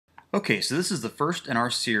Okay, so this is the first in our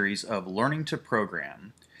series of Learning to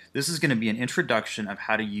Program. This is going to be an introduction of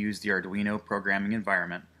how to use the Arduino programming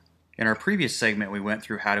environment. In our previous segment, we went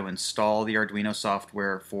through how to install the Arduino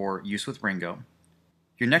software for use with Ringo.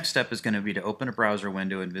 Your next step is going to be to open a browser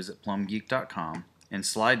window and visit plumgeek.com and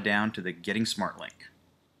slide down to the Getting Smart link.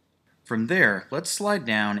 From there, let's slide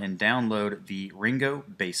down and download the Ringo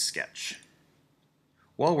Base Sketch.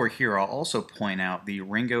 While we're here, I'll also point out the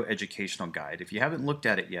Ringo Educational Guide. If you haven't looked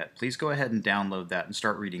at it yet, please go ahead and download that and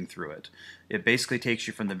start reading through it. It basically takes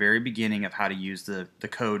you from the very beginning of how to use the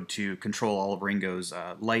code to control all of Ringo's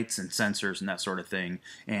lights and sensors and that sort of thing,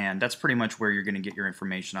 and that's pretty much where you're going to get your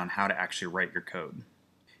information on how to actually write your code.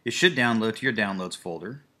 It should download to your Downloads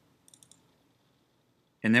folder,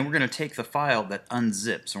 and then we're going to take the file that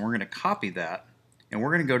unzips, and we're going to copy that, and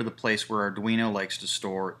we're going to go to the place where Arduino likes to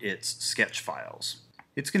store its sketch files.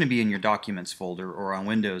 It's going to be in your Documents folder, or on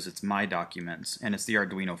Windows it's My Documents, and it's the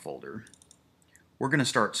Arduino folder. We're going to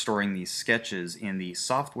start storing these sketches in the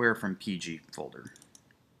Software from PG folder.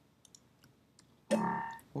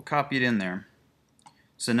 We'll copy it in there.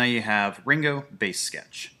 So now you have Ringo Base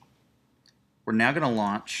Sketch. We're now going to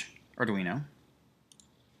launch Arduino.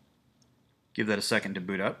 Give that a second to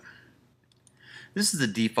boot up. This is the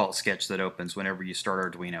default sketch that opens whenever you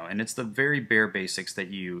start Arduino, and it's the very bare basics that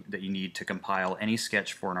you need to compile any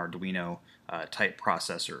sketch for an Arduino type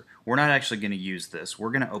processor. We're not actually going to use this.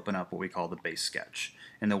 We're going to open up what we call the base sketch.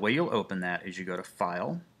 And the way you'll open that is you go to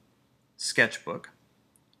File, Sketchbook,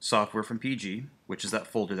 Software from PG, which is that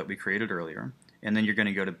folder that we created earlier, and then you're going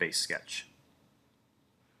to go to Base Sketch.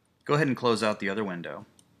 Go ahead and close out the other window,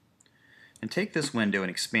 and take this window and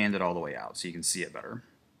expand it all the way out so you can see it better.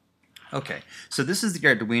 Okay, so this is the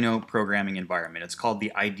Arduino programming environment. It's called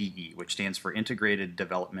the IDE, which stands for Integrated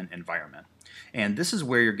Development Environment. And this is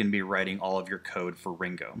where you're going to be writing all of your code for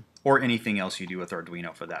Ringo, or anything else you do with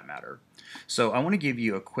Arduino for that matter. So I want to give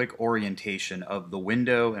you a quick orientation of the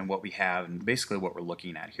window and what we have, and basically what we're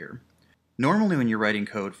looking at here. Normally when you're writing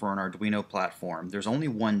code for an Arduino platform, there's only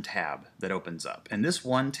one tab that opens up, and this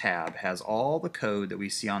one tab has all the code that we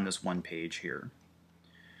see on this one page here.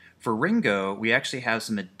 For Ringo, we actually have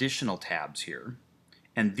some additional tabs here,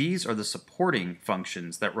 and these are the supporting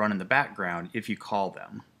functions that run in the background if you call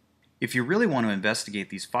them. If you really want to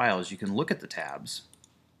investigate these files, you can look at the tabs.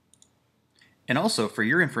 And also, for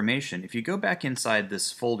your information, if you go back inside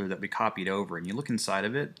this folder that we copied over and you look inside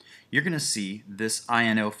of it, you're going to see this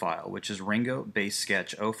INO file, which is Ringo Base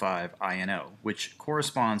Sketch 05 INO, which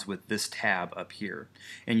corresponds with this tab up here.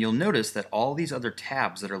 And you'll notice that all these other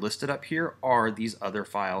tabs that are listed up here are these other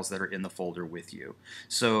files that are in the folder with you.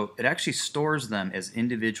 So it actually stores them as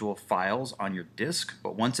individual files on your disk,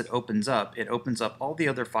 but once it opens up all the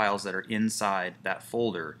other files that are inside that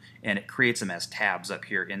folder, and it creates them as tabs up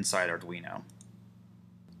here inside Arduino.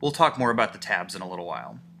 We'll talk more about the tabs in a little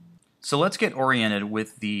while. So let's get oriented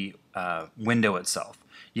with the window itself.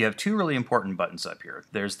 You have two really important buttons up here.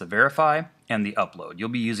 There's the Verify and the Upload. You'll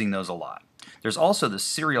be using those a lot. There's also the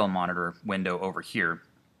Serial Monitor window over here,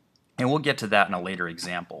 and we'll get to that in a later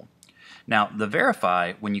example. Now, the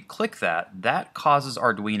Verify, when you click that causes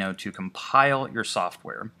Arduino to compile your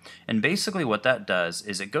software. And basically what that does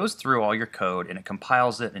is it goes through all your code and it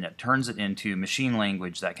compiles it and it turns it into machine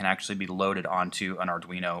language that can actually be loaded onto an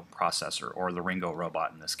Arduino processor, or the Ringo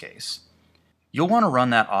robot in this case. You'll want to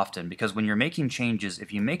run that often because when you're making changes,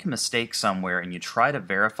 if you make a mistake somewhere and you try to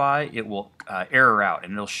verify, it will error out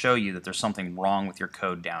and it'll show you that there's something wrong with your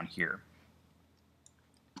code down here.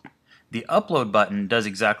 The Upload button does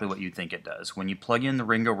exactly what you'd think it does. When you plug in the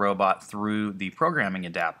Ringo robot through the programming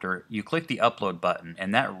adapter, you click the Upload button,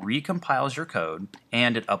 and that recompiles your code,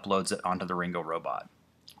 and it uploads it onto the Ringo robot.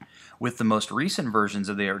 With the most recent versions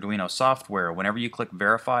of the Arduino software, whenever you click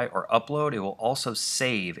Verify or Upload, it will also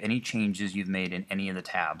save any changes you've made in any of the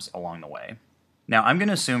tabs along the way. Now, I'm going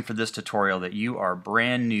to assume for this tutorial that you are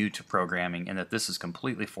brand new to programming and that this is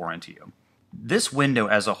completely foreign to you. This window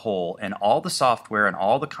as a whole, and all the software and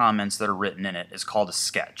all the comments that are written in it, is called a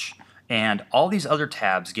sketch. And all these other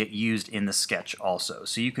tabs get used in the sketch also.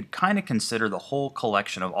 So you could kind of consider the whole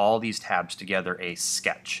collection of all these tabs together a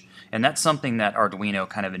sketch. And that's something that Arduino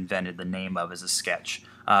kind of invented the name of as a sketch.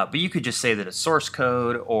 But you could just say that it's source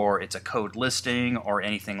code, or it's a code listing, or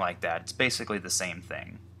anything like that. It's basically the same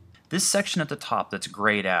thing. This section at the top that's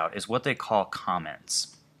grayed out is what they call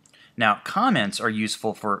comments. Now, comments are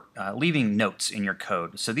useful for leaving notes in your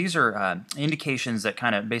code. So these are indications that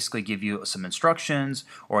kind of basically give you some instructions,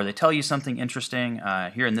 or they tell you something interesting.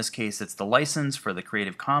 Here in this case, it's the license for the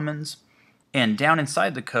Creative Commons. And down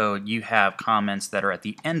inside the code, you have comments that are at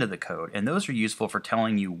the end of the code, and those are useful for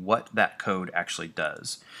telling you what that code actually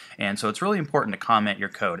does. And so it's really important to comment your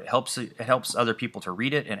code. It helps other people to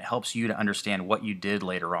read it, and it helps you to understand what you did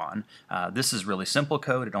later on. This is really simple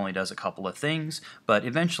code. It only does a couple of things, but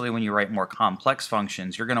eventually when you write more complex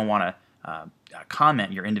functions, you're going to want to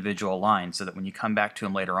comment your individual lines so that when you come back to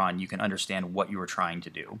them later on, you can understand what you were trying to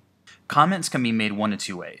do. Comments can be made one of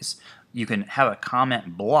two ways. You can have a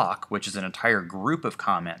comment block, which is an entire group of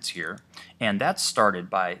comments here, and that's started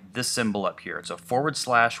by this symbol up here. It's a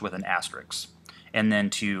 / with an asterisk. And then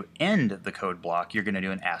to end the code block, you're going to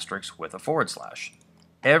do an asterisk with a /.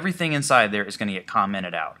 Everything inside there is going to get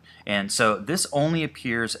commented out. And so this only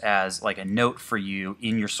appears as like a note for you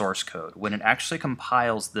in your source code. When it actually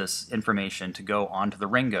compiles this information to go onto the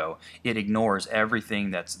Ringo, it ignores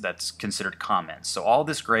everything that's considered comments. So all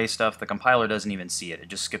this gray stuff, the compiler doesn't even see it. It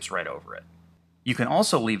just skips right over it. You can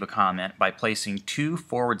also leave a comment by placing 2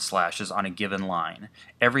 / on a given line.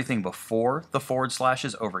 Everything before the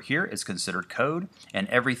 / over here is considered code, and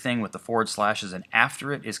everything with the / and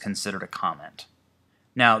after it is considered a comment.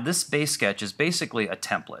 Now, this base sketch is basically a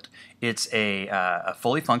template. It's a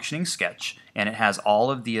fully functioning sketch, and it has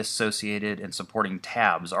all of the associated and supporting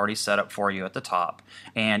tabs already set up for you at the top,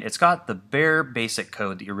 and it's got the bare basic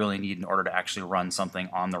code that you really need in order to actually run something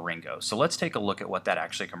on the Ringo. So let's take a look at what that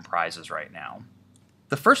actually comprises right now.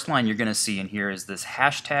 The first line you're going to see in here is this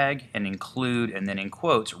hashtag and include, and then in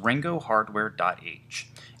quotes, ringohardware.h.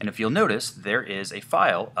 And if you'll notice, there is a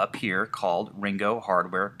file up here called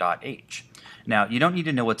ringohardware.h. Now, you don't need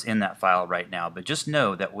to know what's in that file right now, but just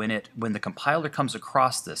know that when the compiler comes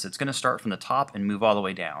across this, it's going to start from the top and move all the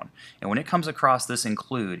way down. And when it comes across this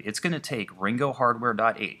include, it's going to take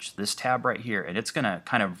ringohardware.h, this tab right here, and it's going to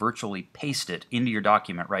kind of virtually paste it into your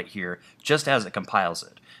document right here just as it compiles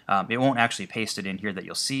it. It won't actually paste it in here that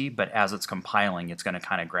you'll see, but as it's compiling, it's going to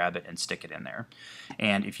kind of grab it and stick it in there.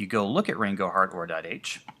 And if you go look at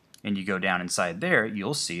ringohardware.h and you go down inside there,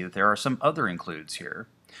 you'll see that there are some other includes here.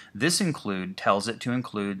 This include tells it to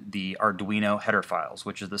include the Arduino header files,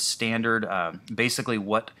 which is the standard, basically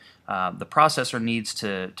what the processor needs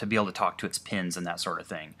to be able to talk to its pins and that sort of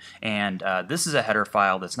thing. And this is a header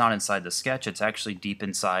file that's not inside the sketch, it's actually deep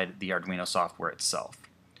inside the Arduino software itself.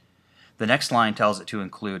 The next line tells it to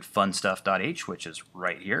include funstuff.h, which is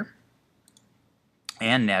right here,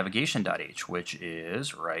 and navigation.h, which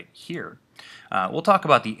is right here. We'll talk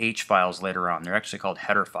about the H files later on. They're actually called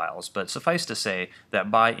header files, but suffice to say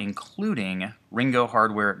that by including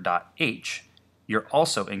ringohardware.h, you're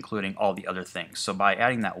also including all the other things. So by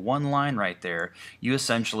adding that one line right there, you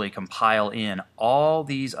essentially compile in all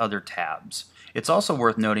these other tabs. It's also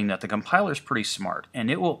worth noting that the compiler is pretty smart, and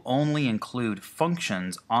it will only include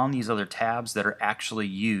functions on these other tabs that are actually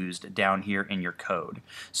used down here in your code.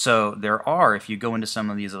 So there are, if you go into some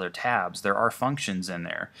of these other tabs, there are functions in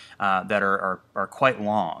there that are quite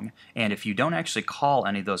long, and if you don't actually call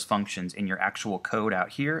any of those functions in your actual code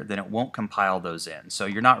out here, then it won't compile those in. So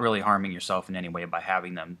you're not really harming yourself in any way by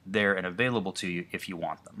having them there and available to you if you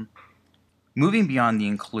want them. Moving beyond the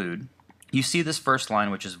include, you see this first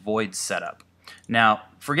line, which is void setup. Now,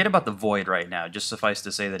 forget about the void right now, just suffice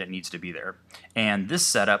to say that it needs to be there. And this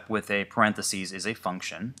setup with a parentheses is a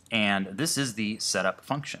function, and this is the setup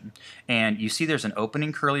function. And you see there's an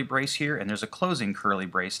opening curly brace here, and there's a closing curly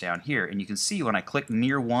brace down here. And you can see when I click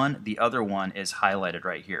near one, the other one is highlighted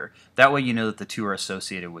right here. That way you know that the two are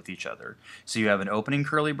associated with each other. So you have an opening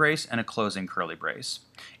curly brace and a closing curly brace.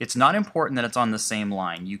 It's not important that it's on the same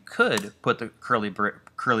line. You could put the curly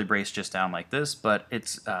brace just down like this, but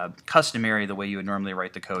it's customary the way you would normally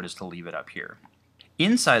write the code is to leave it up here.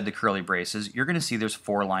 Inside the curly braces, you're going to see there's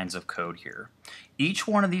 4 lines of code here. Each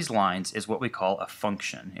one of these lines is what we call a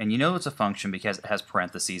function, and you know it's a function because it has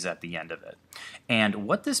parentheses at the end of it. And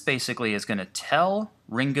what this basically is going to tell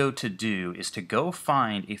Ringo to do is to go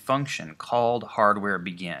find a function called hardware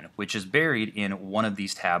begin, which is buried in one of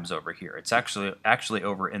these tabs over here. It's actually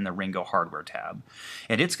over in the Ringo hardware tab.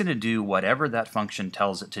 And it's going to do whatever that function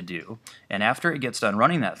tells it to do. And after it gets done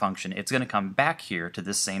running that function, it's going to come back here to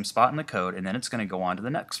this same spot in the code, and then it's going to go on to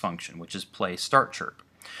the next function, which is play start chirp.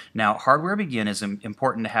 Now, hardware begin is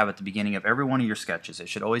important to have at the beginning of every one of your sketches. It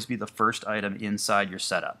should always be the first item inside your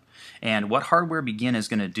setup. And what hardware begin is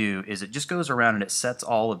going to do is it just goes around and it sets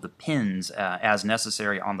all of the pins as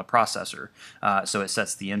necessary on the processor. So it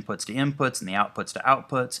sets the inputs to inputs and the outputs to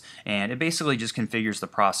outputs, and it basically just configures the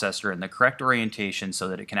processor in the correct orientation so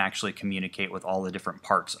that it can actually communicate with all the different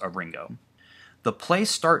parts of Ringo. The play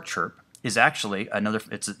start chirp is actually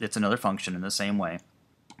another function in the same way.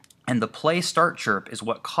 And the play start chirp is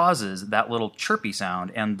what causes that little chirpy sound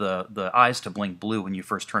and the eyes to blink blue when you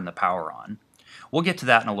first turn the power on. We'll get to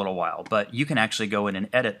that in a little while, but you can actually go in and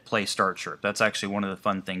edit play start chirp. That's actually one of the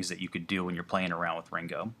fun things that you could do when you're playing around with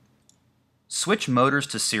Ringo. Switch motors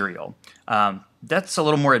to serial. That's a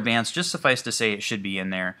little more advanced, just suffice to say it should be in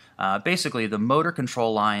there. Basically, the motor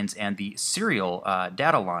control lines and the serial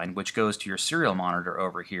data line, which goes to your serial monitor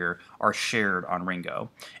over here, are shared on Ringo.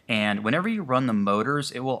 And whenever you run the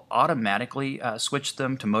motors, it will automatically switch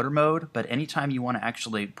them to motor mode, but anytime you want to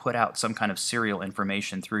actually put out some kind of serial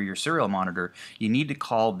information through your serial monitor, you need to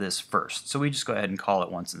call this first. So we just go ahead and call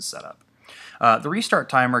it once in setup. The restart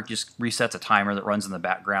timer just resets a timer that runs in the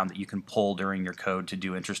background that you can pull during your code to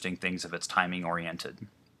do interesting things if it's timing oriented.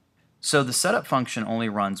 So the setup function only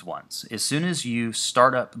runs once. As soon as you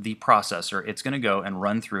start up the processor, it's going to go and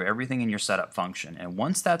run through everything in your setup function. And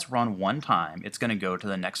once that's run one time, it's going to go to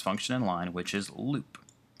the next function in line, which is loop.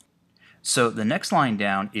 So the next line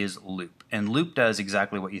down is loop. And loop does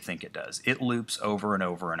exactly what you think it does. It loops over and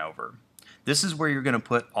over and over. This is where you're going to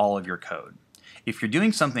put all of your code. If you're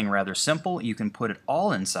doing something rather simple, you can put it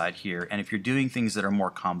all inside here, and if you're doing things that are more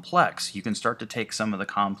complex, you can start to take some of the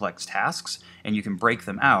complex tasks and you can break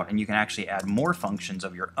them out, and you can actually add more functions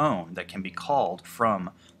of your own that can be called from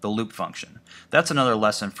the loop function. That's another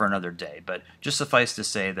lesson for another day, but just suffice to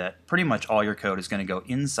say that pretty much all your code is going to go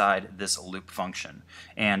inside this loop function.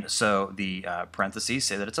 And so the parentheses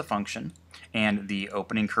say that it's a function, and the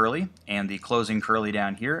opening curly and the closing curly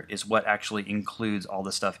down here is what actually includes all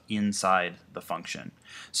the stuff inside the function.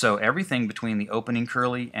 So everything between the opening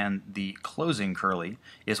curly and the closing curly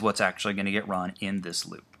is what's actually going to get run in this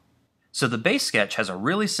loop. So the base sketch has a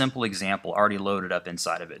really simple example already loaded up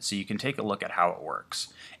inside of it, so you can take a look at how it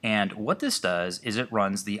works. And what this does is it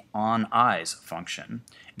runs the onEyes function.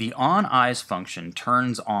 The onEyes function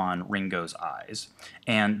turns on Ringo's eyes.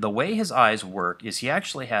 And the way his eyes work is he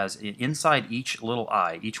actually has, inside each little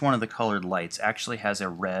eye, each one of the colored lights actually has a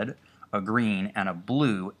red, a green, and a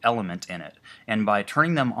blue element in it. And by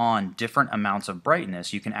turning them on different amounts of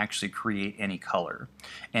brightness, you can actually create any color.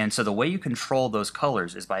 And so the way you control those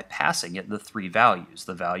colors is by passing it the three values: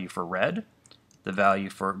 the value for red, the value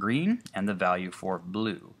for green, and the value for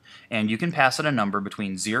blue. And you can pass it a number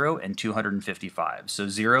between 0 and 255. So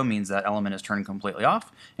 0 means that element is turned completely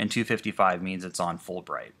off, and 255 means it's on full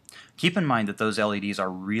bright. Keep in mind that those LEDs are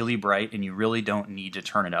really bright, and you really don't need to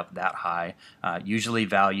turn it up that high. Usually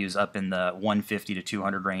values up in the 150 to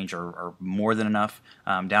 200 range are more than enough.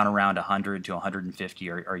 Down around 100 to 150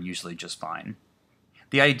 are usually just fine.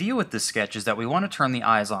 The idea with this sketch is that we want to turn the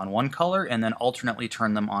eyes on one color and then alternately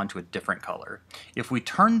turn them on to a different color. If we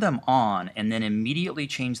turn them on and then immediately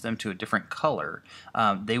change them to a different color,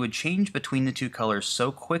 they would change between the two colors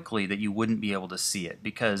so quickly that you wouldn't be able to see it,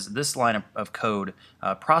 because this line of code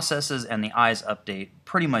processes and the eyes update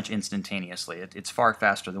pretty much instantaneously. It's far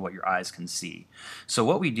faster than what your eyes can see. So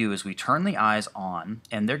what we do is we turn the eyes on,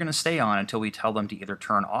 and they're going to stay on until we tell them to either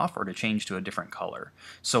turn off or to change to a different color.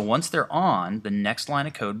 So once they're on, the next line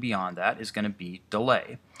of code beyond that is going to be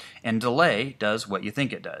delay. And delay does what you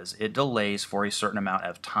think it does. It delays for a certain amount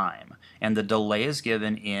of time. And the delay is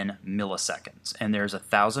given in milliseconds. And there's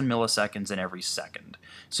 1,000 milliseconds in every second.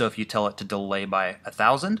 So if you tell it to delay by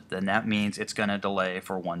 1,000, then that means it's going to delay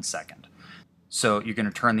for 1 second. So you're going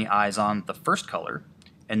to turn the eyes on the first color,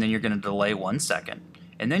 and then you're going to delay 1 second,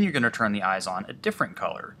 and then you're going to turn the eyes on a different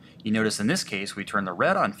color. You notice in this case we turn the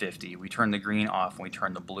red on 50, we turn the green off, and we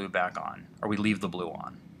turn the blue back on, or we leave the blue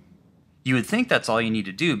on. You would think that's all you need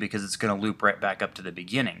to do because it's going to loop right back up to the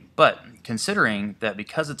beginning, but considering that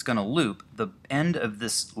because it's going to loop, the end of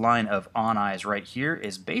this line of onEyes right here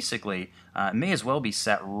is basically, may as well be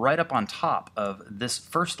set right up on top of this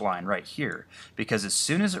first line right here, because as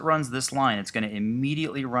soon as it runs this line, it's going to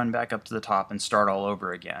immediately run back up to the top and start all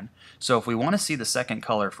over again. So if we want to see the second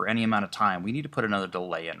color for any amount of time, we need to put another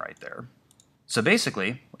delay in right there. So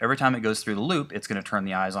basically, every time it goes through the loop, it's going to turn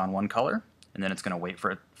the eyes on one color, and then it's going to wait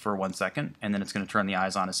for 1 second, and then it's going to turn the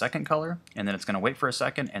eyes on a second color, and then it's going to wait for a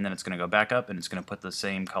second, and then it's going to go back up, and it's going to put the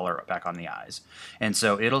same color back on the eyes. And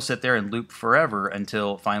so it'll sit there and loop forever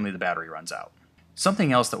until finally the battery runs out.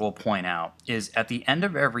 Something else that we'll point out is at the end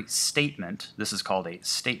of every statement, this is called a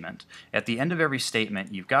statement, at the end of every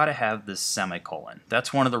statement you've got to have this semicolon.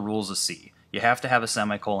 That's one of the rules of C. You have to have a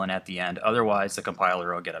semicolon at the end, otherwise the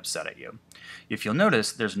compiler will get upset at you. If you'll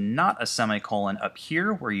notice, there's not a semicolon up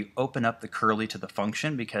here where you open up the curly to the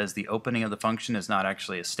function, because the opening of the function is not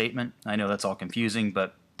actually a statement. I know that's all confusing,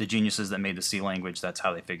 but the geniuses that made the C language, that's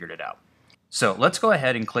how they figured it out. So let's go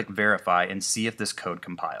ahead and click verify and see if this code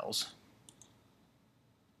compiles.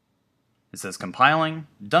 It says compiling,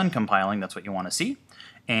 done compiling, that's what you want to see.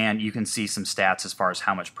 And you can see some stats as far as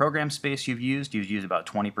how much program space you've used. You've used about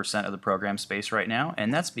 20% of the program space right now,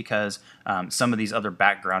 and that's because some of these other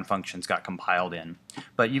background functions got compiled in.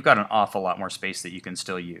 But you've got an awful lot more space that you can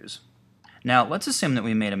still use. Now, let's assume that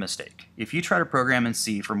we made a mistake. If you try to program in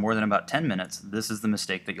C for more than about 10 minutes, this is the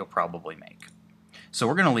mistake that you'll probably make. So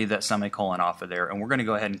we're going to leave that semicolon off of there, and we're going to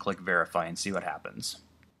go ahead and click Verify and see what happens.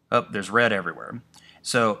 Oh, there's red everywhere.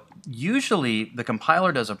 So usually the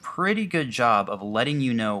compiler does a pretty good job of letting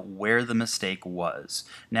you know where the mistake was.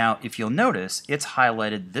 Now, if you'll notice, it's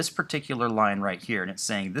highlighted this particular line right here, and it's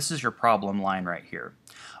saying this is your problem line right here.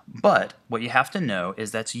 But what you have to know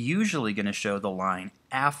is that's usually going to show the line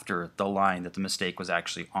after the line that the mistake was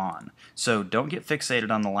actually on. So don't get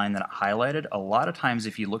fixated on the line that it highlighted. A lot of times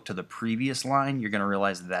if you look to the previous line, you're going to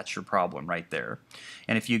realize that's your problem right there.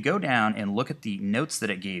 And if you go down and look at the notes that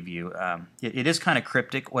it gave you, it is kind of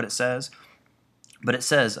cryptic what it says, but it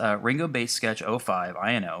says Ringo base sketch 05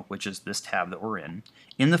 INO, which is this tab that we're in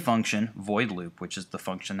the function void loop, which is the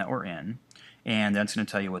function that we're in, and that's going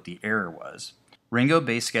to tell you what the error was. Ringo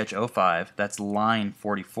base sketch 05, that's line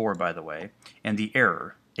 44 by the way, and the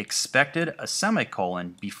error, expected a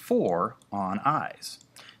semicolon before on eyes.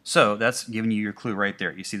 So that's giving you your clue right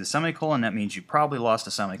there. You see the semicolon, that means you probably lost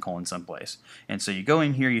a semicolon someplace. And so you go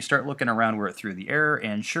in here, you start looking around where it threw the error,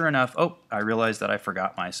 and sure enough, oh, I realized that I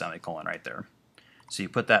forgot my semicolon right there. So you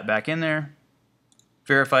put that back in there,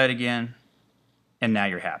 verify it again, and now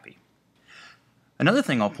you're happy. Another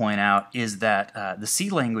thing I'll point out is that the C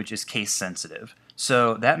language is case sensitive.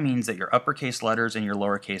 So that means that your uppercase letters and your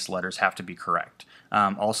lowercase letters have to be correct.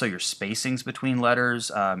 Also your spacings between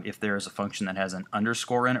letters, if there is a function that has an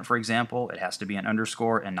underscore in it, for example, it has to be an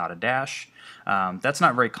underscore and not a dash. That's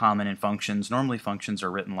not very common in functions. Normally functions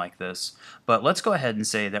are written like this. But let's go ahead and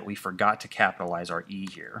say that we forgot to capitalize our E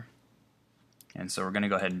here. And so we're going to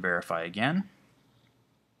go ahead and verify again.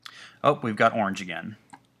 Oh, we've got orange again.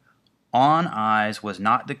 On eyes was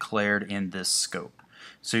not declared in this scope.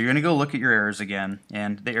 So you're going to go look at your errors again,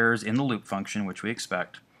 and the error is in the loop function, which we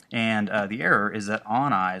expect. And the error is that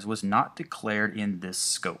on eyes was not declared in this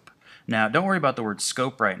scope. Now, don't worry about the word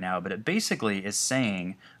scope right now, but it basically is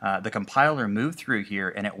saying the compiler moved through here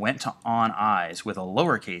and it went to on eyes with a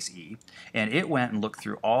lowercase e, and it went and looked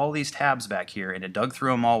through all these tabs back here and it dug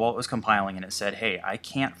through them all while it was compiling, and it said, hey, I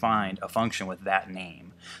can't find a function with that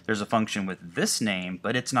name. There's a function with this name,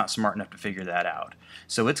 but it's not smart enough to figure that out.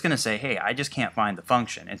 So it's going to say, hey, I just can't find the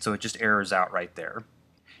function, and so it just errors out right there.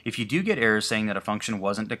 If you do get errors saying that a function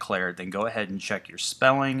wasn't declared, then go ahead and check your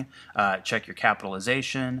spelling, check your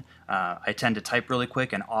capitalization. I tend to type really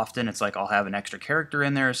quick, and often it's like I'll have an extra character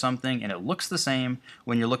in there or something, and it looks the same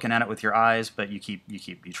when you're looking at it with your eyes, but you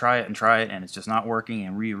try it, and it's just not working,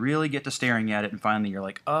 and you really get to staring at it, and finally you're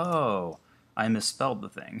like, oh, I misspelled the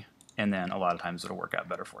thing, and then a lot of times it'll work out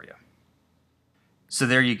better for you. So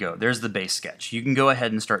there you go. There's the base sketch. You can go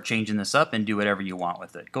ahead and start changing this up and do whatever you want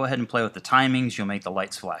with it. Go ahead and play with the timings. You'll make the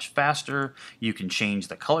lights flash faster. You can change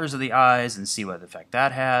the colors of the eyes and see what effect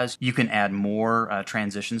that has. You can add more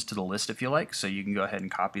transitions to the list if you like. So you can go ahead and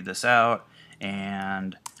copy this out,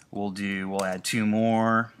 and we'll add 2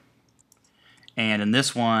 more. And in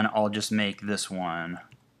this one, I'll just make this one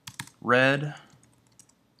red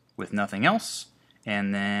with nothing else.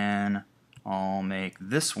 And then I'll make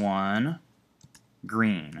this one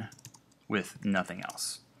green with nothing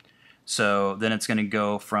else. So then it's going to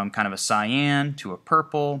go from kind of a cyan to a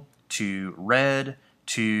purple to red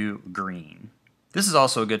to green. This is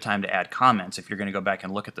also a good time to add comments if you're going to go back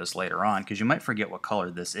and look at this later on, because you might forget what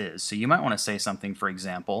color this is. So you might want to say something, for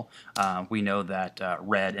example, we know that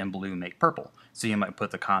red and blue make purple. So you might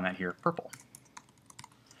put the comment here, purple.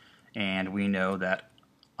 And we know that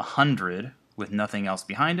 100 with nothing else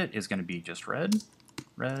behind it is going to be just red,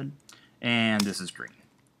 red, and this is green.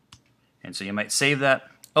 And so you might save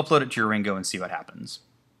that, upload it to your Ringo, and see what happens.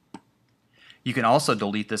 You can also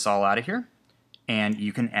delete this all out of here, and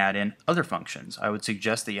you can add in other functions. I would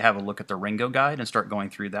suggest that you have a look at the Ringo guide and start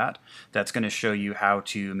going through that. That's going to show you how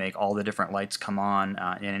to make all the different lights come on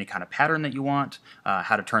in any kind of pattern that you want,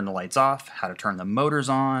 how to turn the lights off, how to turn the motors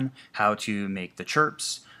on, how to make the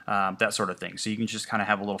chirps, that sort of thing. So you can just kind of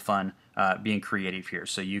have a little fun being creative here.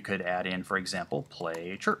 So you could add in, for example,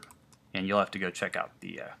 play chirp. And you'll have to go check out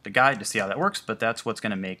the guide to see how that works, but that's what's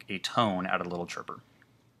going to make a tone out of a little chirper.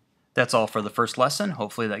 That's all for the first lesson.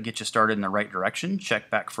 Hopefully that gets you started in the right direction. Check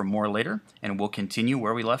back for more later, and we'll continue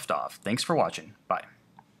where we left off. Thanks for watching. Bye.